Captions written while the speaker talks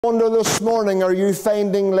I wonder this morning, are you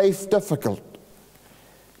finding life difficult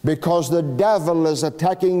because the devil is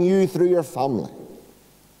attacking you through your family?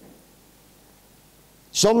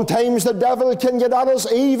 Sometimes the devil can get at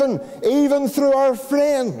us even through our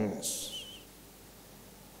friends.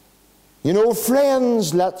 You know,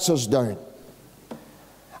 friends lets us down.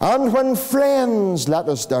 And when friends let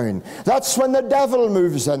us down, that's when the devil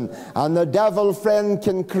moves in. And the devil, friend,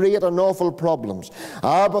 can create an awful problems.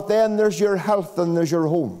 But then there's your health and there's your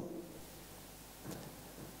home.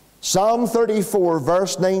 Psalm 34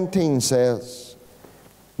 verse 19 says,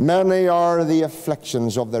 "Many are the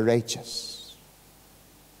afflictions of the righteous."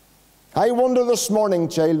 I wonder this morning,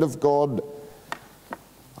 child of God,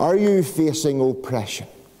 are you facing oppression?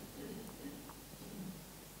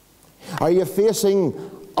 Are you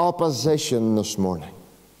facing opposition this morning?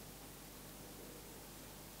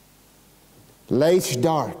 Life's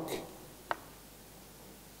dark.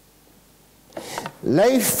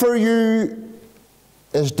 Life for you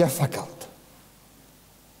is difficult.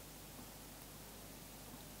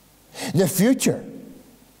 The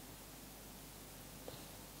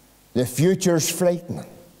future's frightening.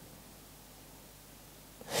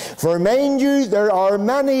 For mind you, there are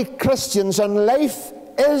many Christians and life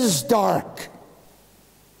is dark.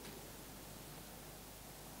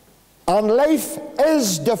 And life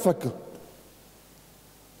is difficult.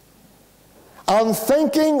 And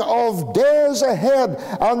thinking of days ahead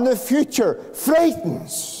and the future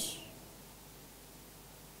frightens.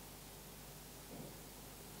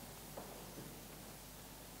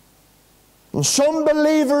 And some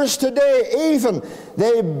believers today even,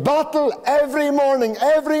 they battle every morning.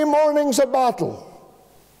 Every morning's a battle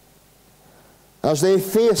as they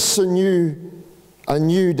face a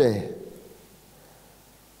new day.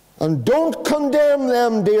 And don't condemn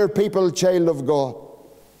them, dear people, child of God.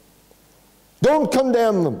 Don't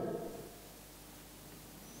condemn them.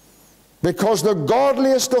 Because the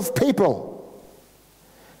godliest of people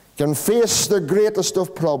can face the greatest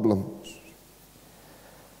of problems.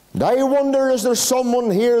 And I wonder, is there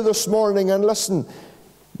someone here this morning, and listen,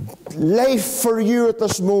 life for you at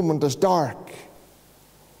this moment is dark.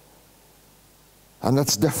 And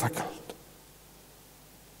it's difficult.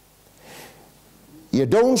 You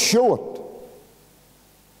don't show it,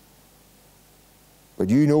 but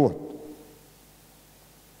you know it.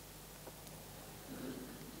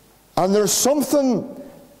 And there's something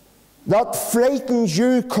that frightens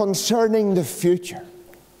you concerning the future.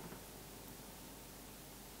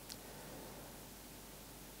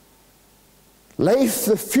 Life,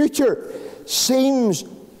 the future, seems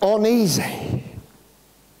uneasy.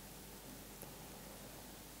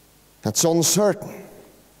 It's uncertain.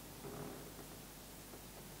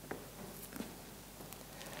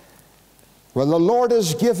 Well, the Lord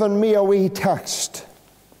has given me a wee text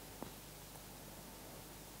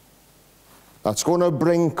that's going to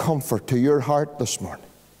bring comfort to your heart this morning.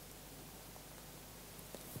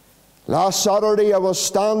 Last Saturday I was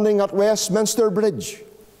standing at Westminster Bridge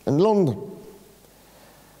in London,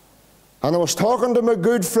 and I was talking to my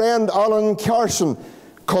good friend Alan Carson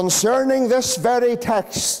concerning this very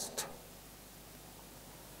text.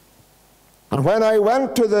 And when I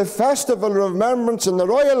went to the Festival of Remembrance in the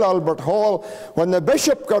Royal Albert Hall, when the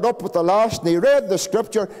bishop got up with the last and he read the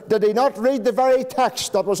scripture, did he not read the very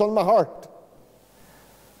text that was on my heart?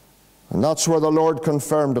 And that's where the Lord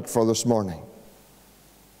confirmed it for this morning.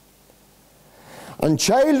 And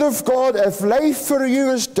child of God, if life for you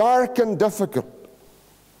is dark and difficult,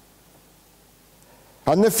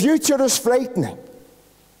 and the future is frightening,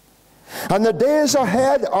 and the days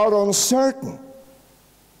ahead are uncertain,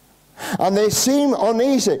 and they seem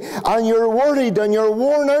uneasy, and you're worried and you're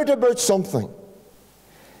worn out about something,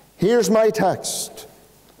 here's my text.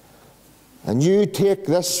 And you take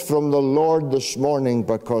this from the Lord this morning,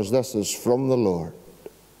 because this is from the Lord.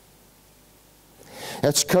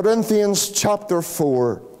 It's Corinthians chapter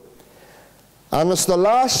 4. And it's the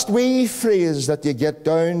last wee phrase that you get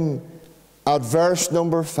down at verse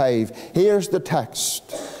number 5. Here's the text.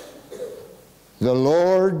 The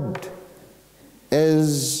Lord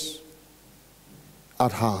is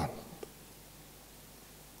at hand.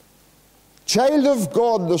 Child of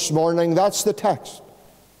God this morning, that's the text.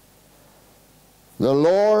 The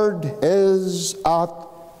Lord is at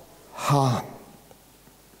hand.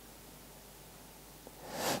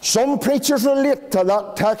 Some preachers relate to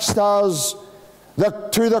that text as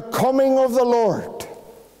to the coming of the Lord.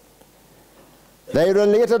 They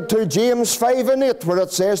related to James 5 and 8, where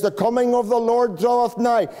it says, the coming of the Lord draweth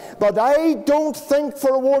nigh. But I don't think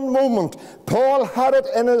for one moment Paul had it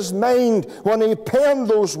in his mind when he penned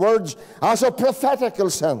those words as a prophetical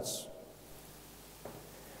sense.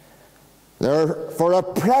 They're for a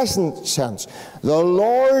present sense. The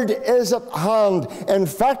Lord is at hand. In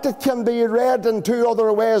fact, it can be read in two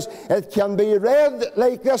other ways. It can be read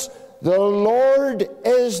like this: the Lord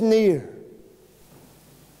is near.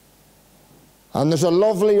 And there's a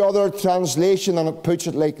lovely other translation, and it puts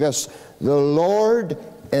it like this: the Lord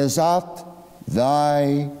is at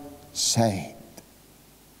thy side.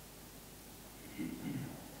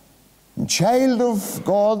 Child of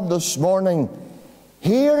God, this morning,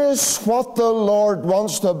 here is what the Lord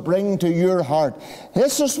wants to bring to your heart.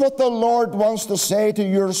 This is what the Lord wants to say to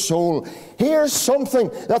your soul. Here's something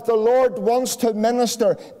that the Lord wants to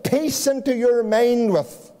minister peace into your mind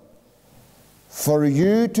with, for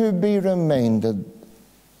you to be reminded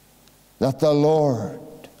that the Lord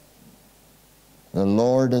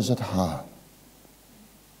is at hand.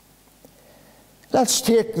 Let's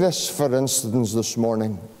take this for instance this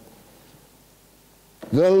morning.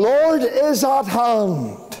 The Lord is at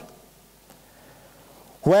hand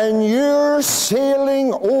when you're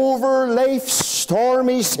sailing over life's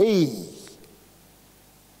stormy sea.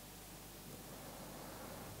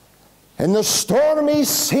 In the stormy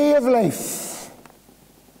sea of life,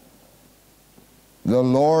 the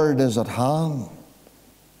Lord is at hand.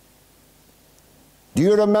 Do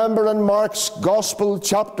you remember in Mark's Gospel,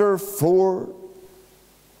 chapter 4?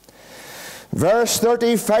 Verse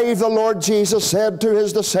 35, the Lord Jesus said to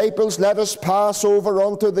his disciples, let us pass over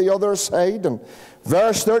unto the other side. And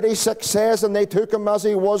verse 36 says, and they took him as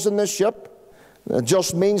he was in the ship. It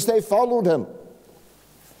just means they followed him.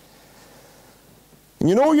 And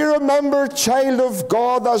you know, you remember, child of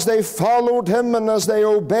God, as they followed him and as they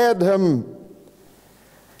obeyed him,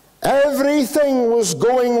 everything was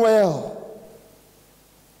going well.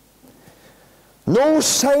 No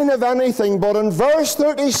sign of anything, but in verse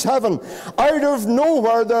 37, out of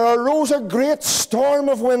nowhere there arose a great storm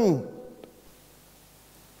of wind.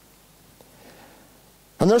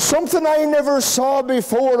 And there's something I never saw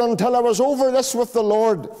before until I was over this with the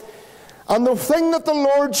Lord. And the thing that the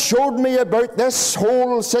Lord showed me about this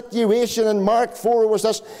whole situation in Mark 4 was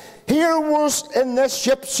this. Here was in this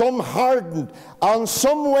ship some hardened and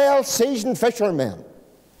some well-seasoned fishermen.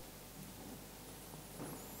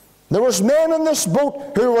 There was men in this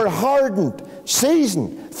boat who were hardened,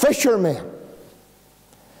 seasoned fishermen.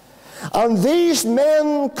 And these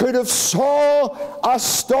men could have saw a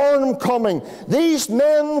storm coming. These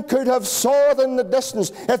men could have saw it in the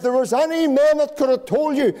distance. If there was any man that could have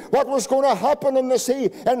told you what was going to happen in the sea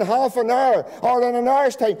in half an hour or in an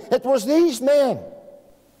hour's time, it was these men.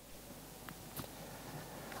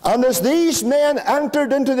 And as these men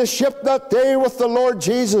entered into the ship that day with the Lord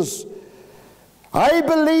Jesus, I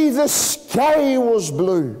believe the sky was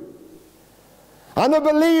blue. And I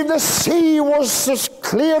believe the sea was as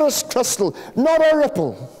clear as crystal, not a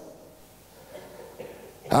ripple.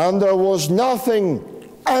 And there was nothing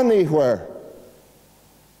anywhere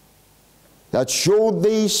that showed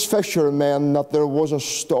these fishermen that there was a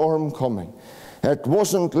storm coming. It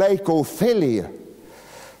wasn't like Ophelia.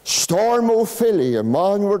 Storm Ophelia,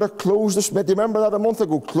 man, we're to close this. Do you remember that a month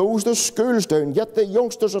ago? Close the schools down, get the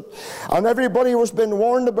youngsters, and everybody was being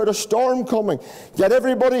warned about a storm coming. Get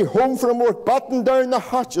everybody home from work, batten down the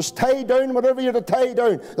hatches, tie down whatever you're to tie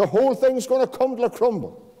down. The whole thing's going to come to a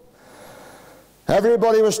crumble.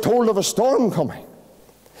 Everybody was told of a storm coming,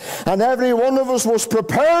 and every one of us was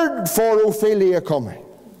prepared for Ophelia coming.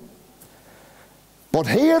 But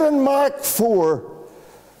here in Mark 4,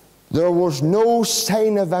 there was no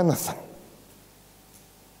sign of anything.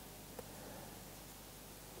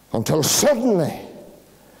 Until suddenly,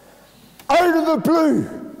 out of the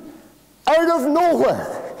blue, out of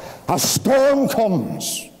nowhere, a storm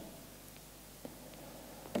comes.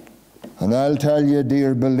 And I'll tell you,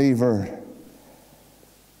 dear believer,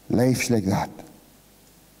 life's like that.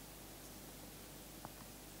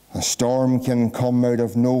 A storm can come out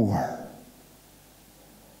of nowhere.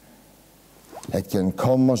 It can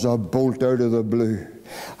come as a bolt out of the blue.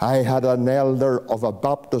 I had an elder of a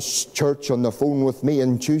Baptist church on the phone with me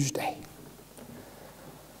on Tuesday.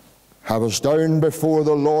 I was down before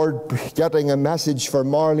the Lord getting a message for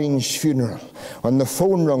Marlene's funeral when the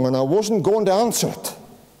phone rang, and I wasn't going to answer it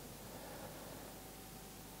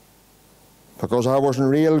because I was in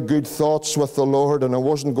real good thoughts with the Lord, and I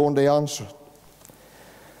wasn't going to answer it.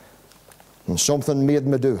 And something made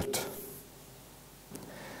me do it.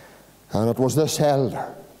 And it was this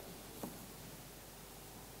elder.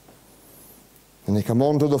 And he came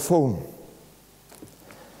onto the phone.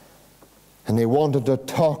 And he wanted to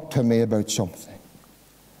talk to me about something.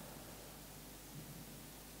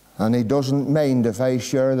 And he doesn't mind if I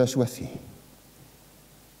share this with you.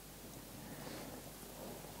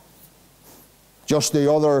 Just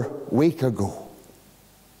the other week ago,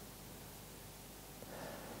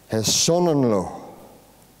 his son-in-law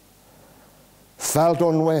felt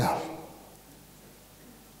unwell.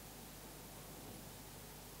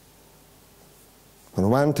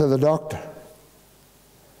 And went to the doctor,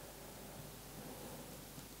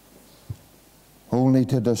 only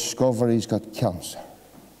to discover he's got cancer.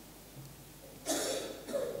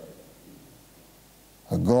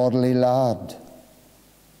 A godly lad.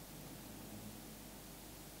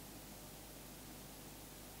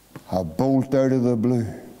 A bolt out of the blue.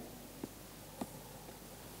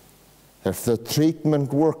 If the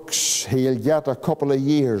treatment works, he'll get a couple of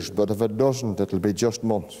years, but if it doesn't, it'll be just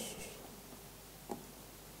months.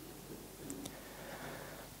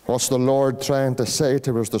 What's the Lord trying to say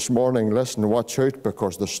to us this morning? Listen, watch out,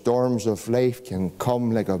 because the storms of life can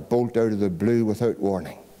come like a bolt out of the blue without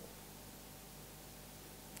warning.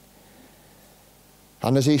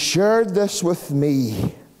 And as he shared this with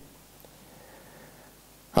me,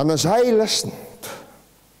 and as I listened,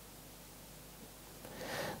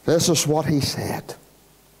 this is what he said.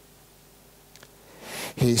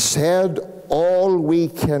 He said, all we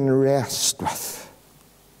can rest with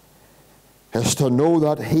is to know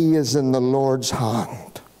that he is in the Lord's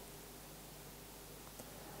hand,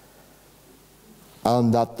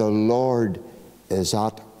 and that the Lord is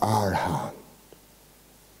at our hand.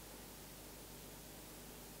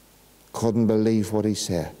 Couldn't believe what he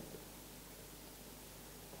said.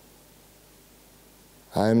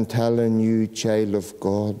 I'm telling you, child of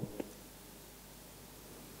God,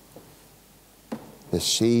 the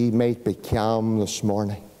sea might be calm this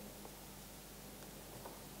morning.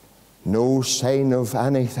 No sign of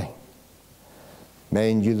anything.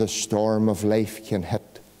 Mind you, the storm of life can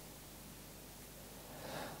hit.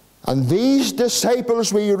 And these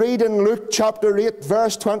disciples, we read in Luke chapter 8,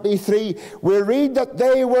 verse 23, we read that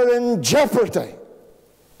they were in jeopardy.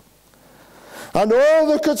 And all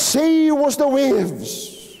they could see was the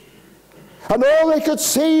waves. And all they could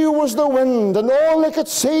see was the wind. And all they could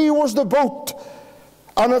see was the boat.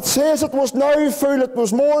 And it says it was now full. It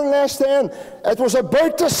was more or less then. It was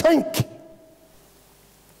about to sink.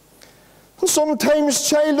 And sometimes,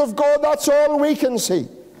 child of God, that's all we can see.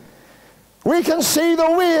 We can see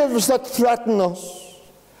the waves that threaten us.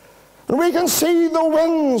 And we can see the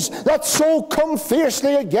winds that so come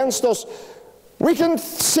fiercely against us. We can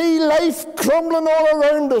see life crumbling all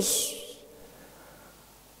around us.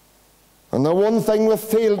 And the one thing we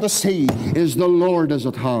fail to see is the Lord is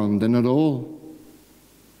at hand in it all.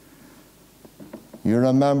 You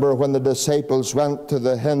remember when the disciples went to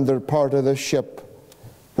the hinder part of the ship,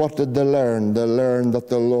 what did they learn? They learned that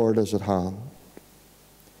the Lord is at hand.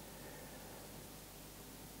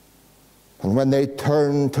 And when they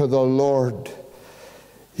turned to the Lord,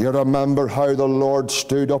 you remember how the Lord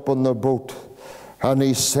stood up on the boat and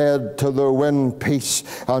he said to the wind, peace,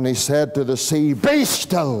 and he said to the sea, be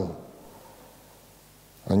still.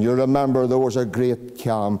 And you remember there was a great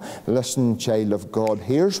calm. Listen, child of God,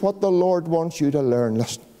 here's what the Lord wants you to learn.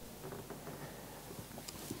 Listen.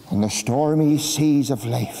 In the stormy seas of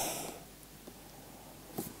life,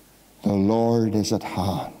 the Lord is at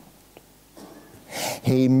hand.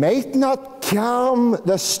 He might not calm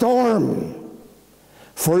the storm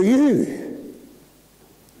for you,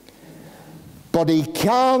 but he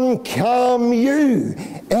can calm you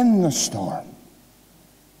in the storm.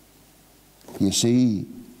 You see,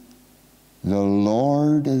 the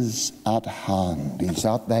Lord is at hand. He's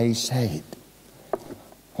at thy side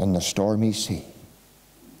on the stormy sea.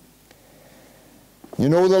 You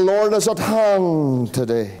know, the Lord is at hand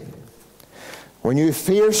today. When you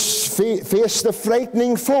face the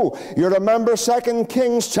frightening foe, you remember 2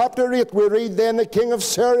 Kings chapter 8, we read then the king of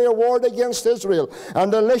Syria warred against Israel,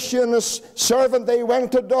 and Elisha and his servant, they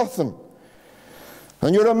went to Dothan.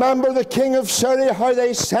 And you remember the king of Syria, how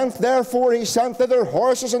they sent, therefore he sent thither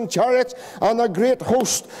horses and chariots and a great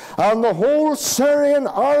host. And the whole Syrian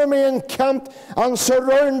army encamped and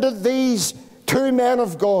surrounded these two men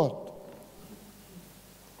of God.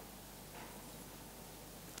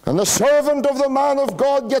 And the servant of the man of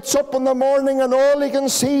God gets up in the morning and all he can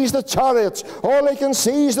see is the chariots. All he can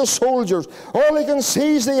see is the soldiers. All he can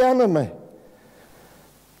see is the enemy.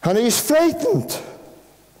 And he's frightened.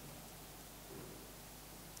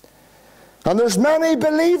 And there's many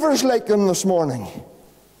believers like him this morning.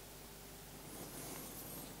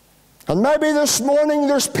 And maybe this morning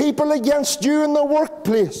there's people against you in the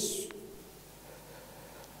workplace.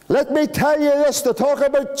 Let me tell you this, to talk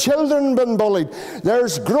about children being bullied.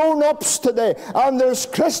 There's grown-ups today and there's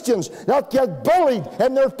Christians that get bullied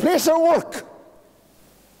in their place of work.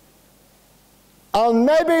 And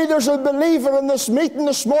maybe there's a believer in this meeting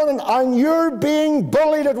this morning and you're being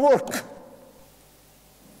bullied at work.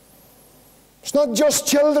 It's not just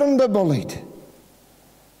children that are bullied.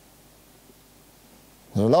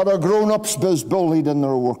 There's a lot of grown-ups that's bullied in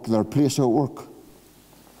their work, their place of work.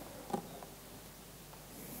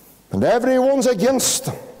 And everyone's against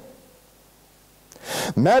them.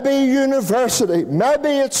 Maybe university,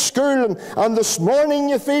 maybe at school, and this morning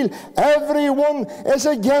you feel everyone is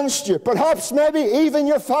against you. Perhaps maybe even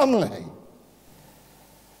your family.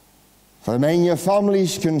 For many, your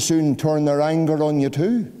families can soon turn their anger on you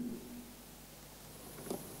too.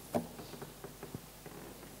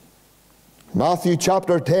 Matthew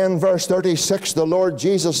chapter 10 verse 36, the Lord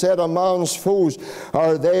Jesus said, a man's foes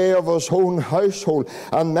are they of his own household.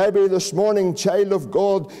 And maybe this morning, child of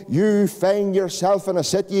God, you find yourself in a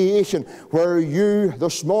situation where you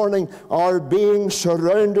this morning are being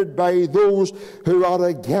surrounded by those who are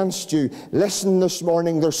against you. Listen this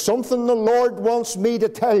morning, there's something the Lord wants me to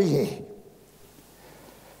tell you.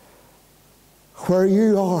 Where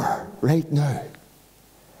you are right now,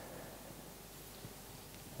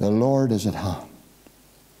 the Lord is at hand.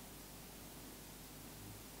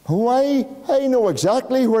 Why? I know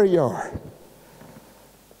exactly where you are.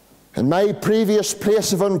 In my previous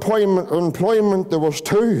place of employment there was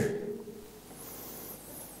two.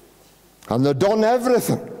 And they'd done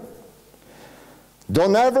everything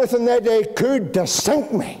that they could to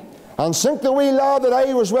sink me and sink the wee lad that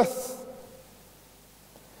I was with.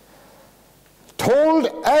 Told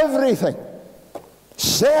everything,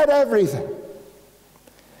 said everything.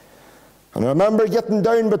 And I remember getting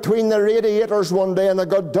down between the radiators one day, and I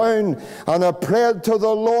got down and I prayed to the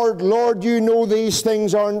Lord, Lord, you know these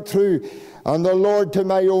things aren't true. And the Lord to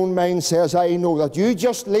my own mind says, I know that. You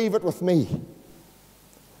just leave it with me.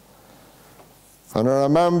 And I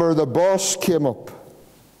remember the boss came up.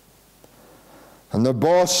 And the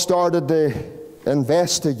boss started to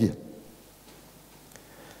investigate.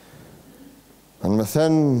 And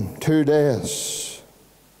within 2 days,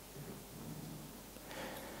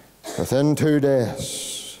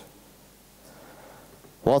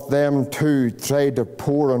 what them two tried to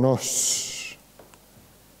pour on us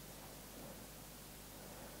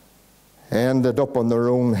ended up on their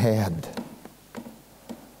own head.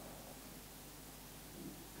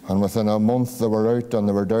 And within a month they were out and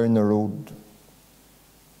they were down the road.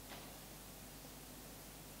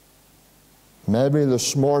 Maybe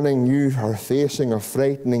this morning you are facing a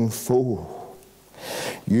frightening foe.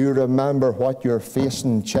 You remember what you're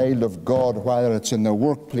facing, child of God, whether it's in the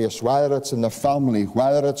workplace, whether it's in the family,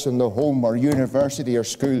 whether it's in the home or university or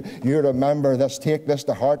school. You remember this. Take this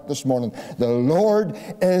to heart this morning. The Lord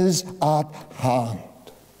is at hand.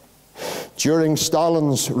 During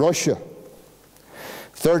Stalin's Russia,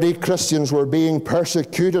 30 Christians were being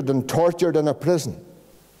persecuted and tortured in a prison.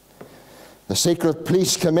 The secret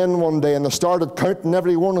police came in one day and they started counting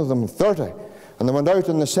every one of them, 30. And they went out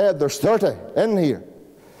and they said, there's 30 in here.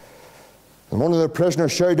 And one of the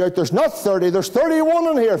prisoners shouted out, there's not 30, there's 31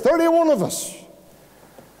 in here, 31 of us.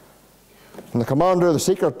 And the commander of the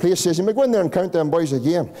secret police says, you may go in there and count them boys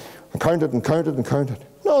again. And counted and counted and counted.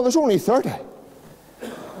 No, there's only 30.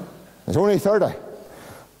 There's only 30.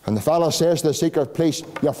 And the fellow says to the secret police,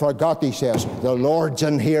 you forgot, he says, the Lord's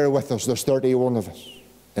in here with us, there's 31 of us,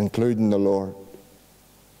 including the Lord.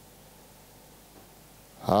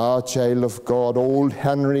 Ah, child of God, old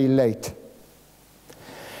Henry Layte,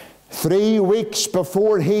 3 weeks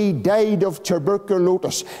before he died of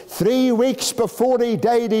tuberculosis, 3 weeks before he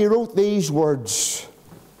died, he wrote these words,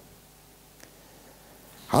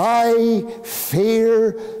 I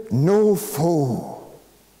fear no foe,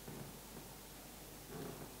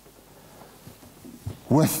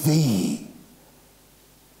 with thee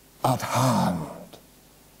at hand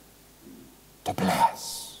to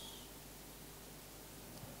bless.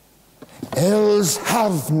 Ills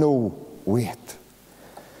have no weight,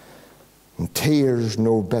 and tears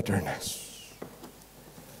no bitterness.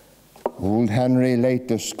 Old Henry Layte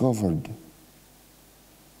discovered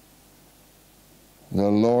the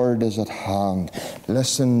Lord is at hand.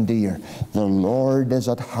 Listen, dear, the Lord is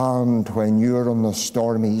at hand when you're on the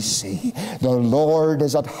stormy sea. The Lord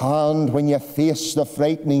is at hand when you face the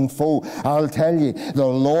frightening foe. I'll tell you, the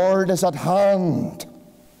Lord is at hand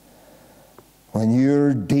when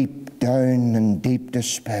you're deep down in deep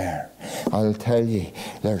despair. I'll tell you,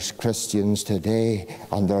 there's Christians today,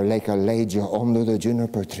 and they're like Elijah under the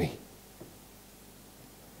juniper tree.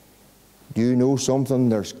 Do you know something?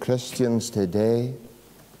 There's Christians today.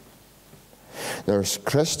 There's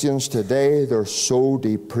Christians today, they're so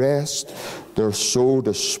depressed, they're so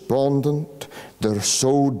despondent, they're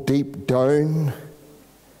so deep down.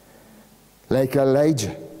 like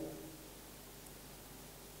Elijah.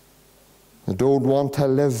 They don't want to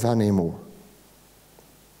live anymore.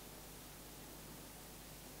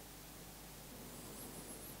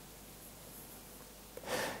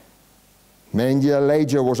 Mind you,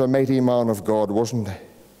 Elijah was a mighty man of God, wasn't he?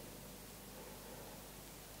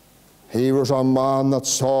 He was a man that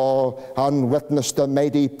saw and witnessed the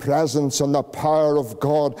mighty presence and the power of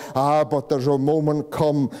God. But there's a moment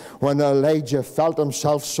come when Elijah felt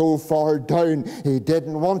himself so far down, he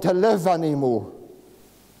didn't want to live anymore.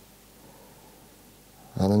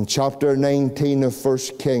 And in chapter 19 of 1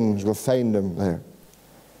 Kings, we'll find him there.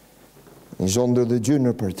 He's under the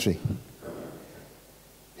juniper tree.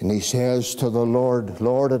 And he says to the Lord,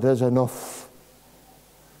 Lord, it is enough.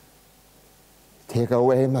 Take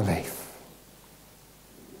away my life.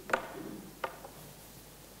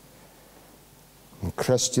 And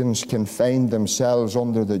Christians can find themselves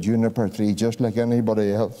under the juniper tree just like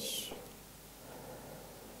anybody else.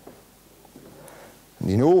 And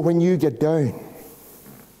you know, when you get down,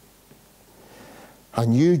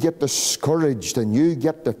 and you get discouraged, and you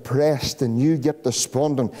get depressed, and you get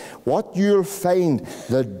despondent, what you'll find,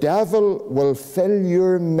 the devil will fill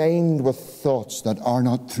your mind with thoughts that are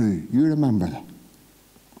not true. You remember that.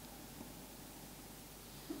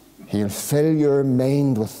 He'll fill your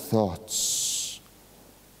mind with thoughts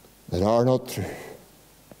that are not true.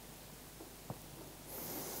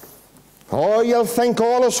 Oh, you'll think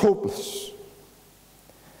all is hopeless.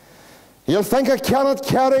 You'll think I cannot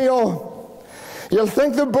carry on. You'll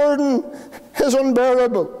think the burden is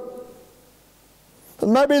unbearable.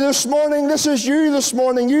 And maybe this morning, this is you this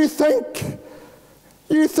morning. You think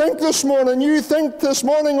this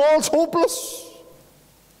morning all's hopeless.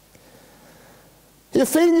 You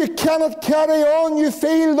feel you cannot carry on. You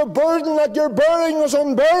feel the burden that you're bearing is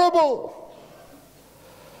unbearable.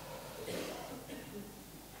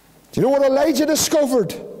 Do you know what Elijah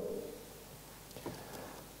discovered?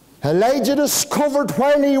 Elijah discovered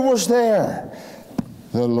while he was there,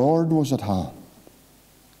 the Lord was at hand.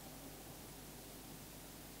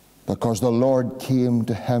 Because the Lord came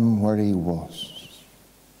to him where he was.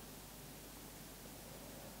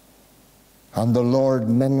 And the Lord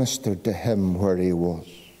ministered to him where he was.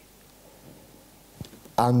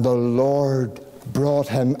 And the Lord brought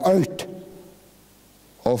him out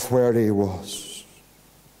of where he was.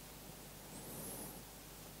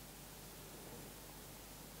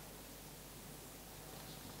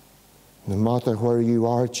 No matter where you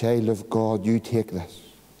are, child of God, you take this.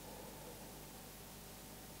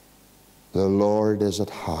 The Lord is at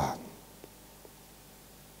hand.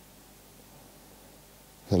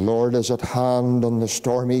 The Lord is at hand on the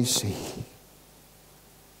stormy sea.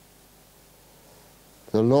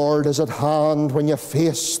 The Lord is at hand when you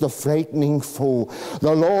face the frightening foe.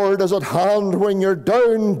 The Lord is at hand when you're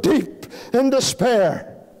down deep in despair.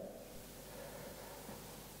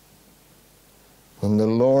 And the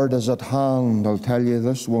Lord is at hand, I'll tell you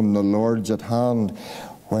this one, the Lord's at hand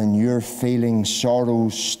when you're feeling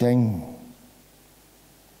sorrow's sting.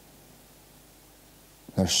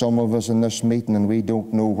 There's some of us in this meeting and we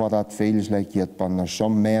don't know what that feels like yet, but there's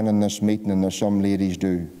some men in this meeting and there's some ladies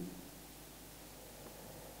do.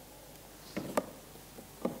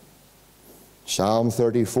 Psalm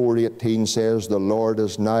 34:18 says, the Lord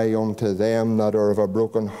is nigh unto them that are of a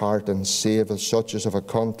broken heart, and saveth such as of a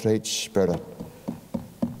contrite spirit.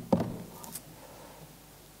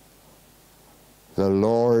 The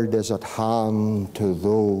Lord is at hand to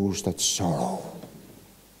those that sorrow.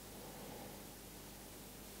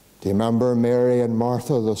 Do you remember Mary and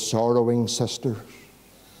Martha, the sorrowing sisters?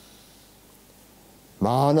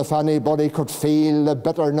 Man, if anybody could feel the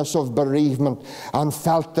bitterness of bereavement and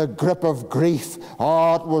felt the grip of grief,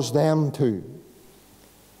 oh, it was them too.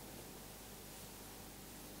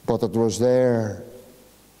 But it was there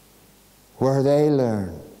where they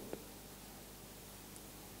learned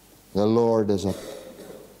the Lord is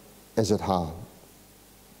at hand.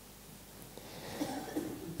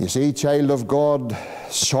 You see, child of God,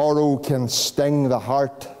 sorrow can sting the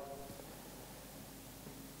heart,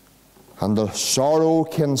 and the sorrow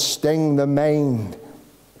can sting the mind,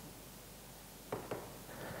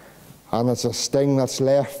 and it's a sting that's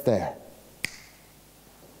left there.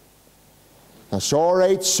 It's all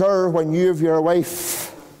right, sir, when you have your wife.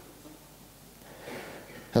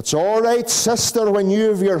 It's all right, sister, when you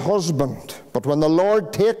have your husband. But when the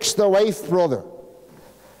Lord takes the wife, brother,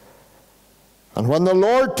 and when the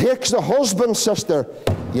Lord takes the husband, sister,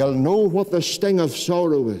 you'll know what the sting of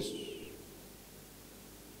sorrow is.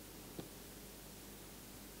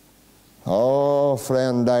 Oh,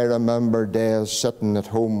 friend, I remember days sitting at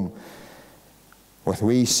home with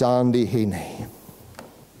wee Sandy Heaney.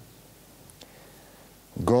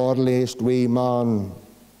 godliest wee man.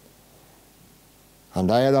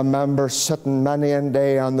 And I remember sitting many a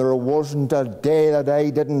day, and there wasn't a day that I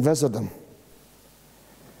didn't visit him.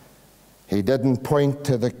 He didn't point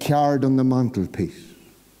to the card on the mantelpiece.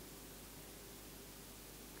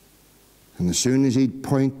 And as soon as he'd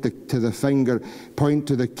point to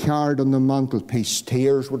the card on the mantelpiece,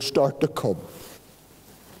 tears would start to come.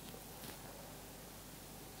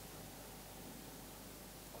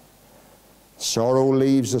 Sorrow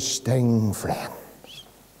leaves a sting, friends.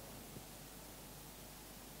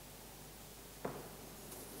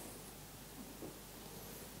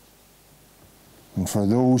 And for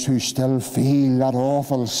those who still feel that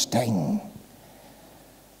awful sting,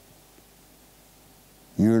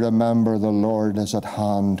 you remember the Lord is at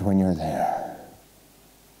hand when you're there.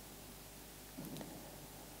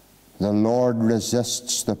 The Lord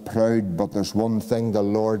resists the proud, but there's one thing the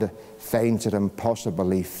Lord finds it impossible.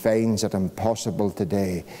 He finds it impossible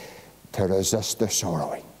today to resist the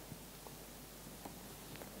sorrowing.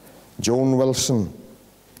 Joan Wilson,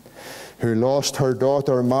 who lost her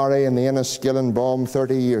daughter Mary in the Enniskillen bomb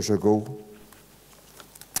 30 years ago,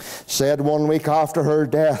 said one week after her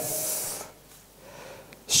death,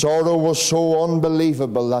 sorrow was so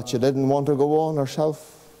unbelievable that she didn't want to go on herself.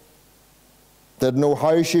 Didn't know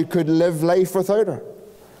how she could live life without her.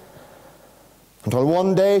 Until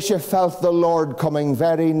one day she felt the Lord coming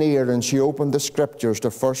very near, and she opened the Scriptures to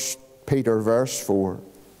 1 Peter verse 4.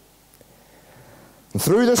 And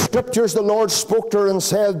through the Scriptures the Lord spoke to her and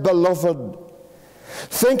said, Beloved,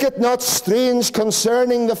 think it not strange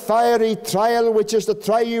concerning the fiery trial which is to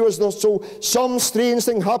try you, as though some strange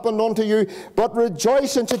thing happened unto you, but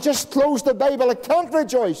rejoice. And she just closed the Bible. I can't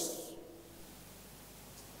rejoice.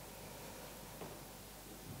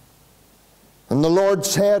 And the Lord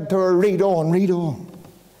said to her, read on, read on.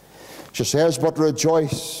 She says, but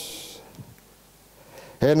rejoice,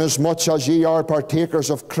 inasmuch as ye are partakers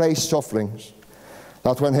of Christ's sufferings,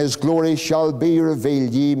 that when his glory shall be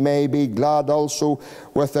revealed, ye may be glad also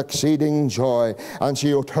with exceeding joy. And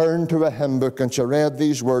she turned to a hymn book and she read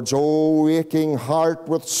these words, O aching heart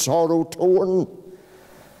with sorrow torn,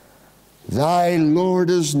 thy Lord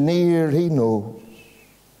is near, he knows.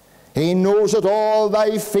 He knows that all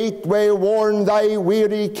thy feet way worn, thy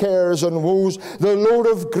weary cares and woes, the load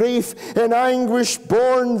of grief in anguish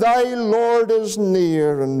borne, thy Lord is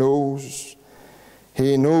near and knows.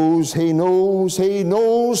 He knows, he knows, he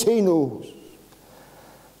knows, he knows.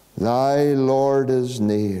 Thy Lord is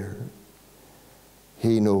near.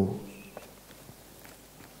 He knows.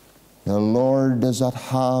 The Lord is at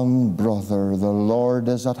hand, brother. The Lord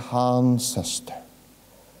is at hand, sister.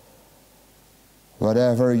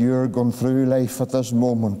 Whatever you're going through life at this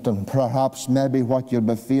moment, and perhaps maybe what you'll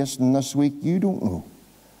be facing this week, you don't know.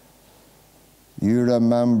 You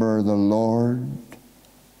remember the Lord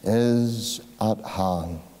is at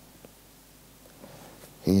hand.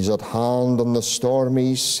 He's at hand on the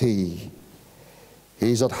stormy sea.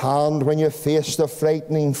 He's at hand when you face the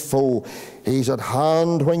frightening foe. He's at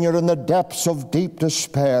hand when you're in the depths of deep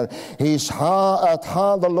despair. He's at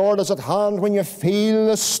hand. The Lord is at hand when you feel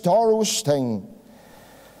the sorrow sting.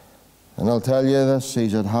 And I'll tell you this,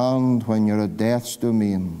 he's at hand when you're at death's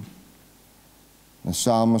domain. The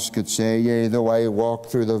psalmist could say, yea, though I walk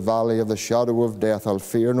through the valley of the shadow of death, I'll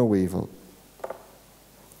fear no evil,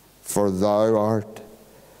 for thou art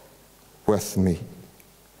with me.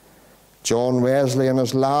 John Wesley in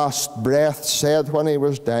his last breath said when he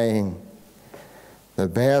was dying, the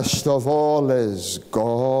best of all is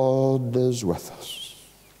God is with us.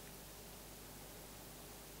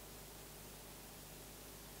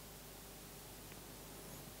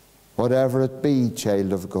 Whatever it be,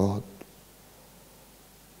 child of God,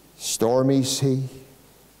 stormy sea,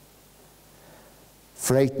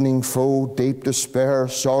 frightening foe, deep despair,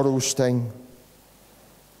 sorrow sting,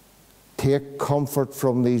 take comfort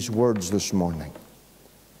from these words this morning.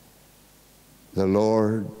 The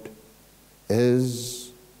Lord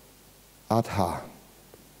is at hand.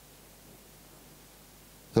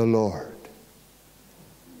 The Lord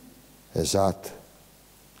is at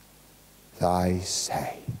thy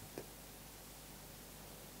side.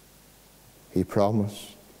 He promised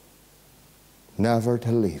never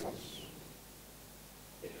to leave us,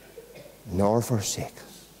 nor forsake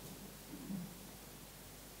us.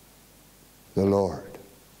 The Lord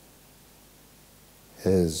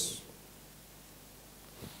is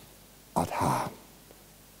at hand.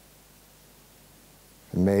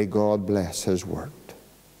 And may God bless his word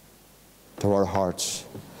to our hearts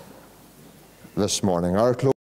this morning. Our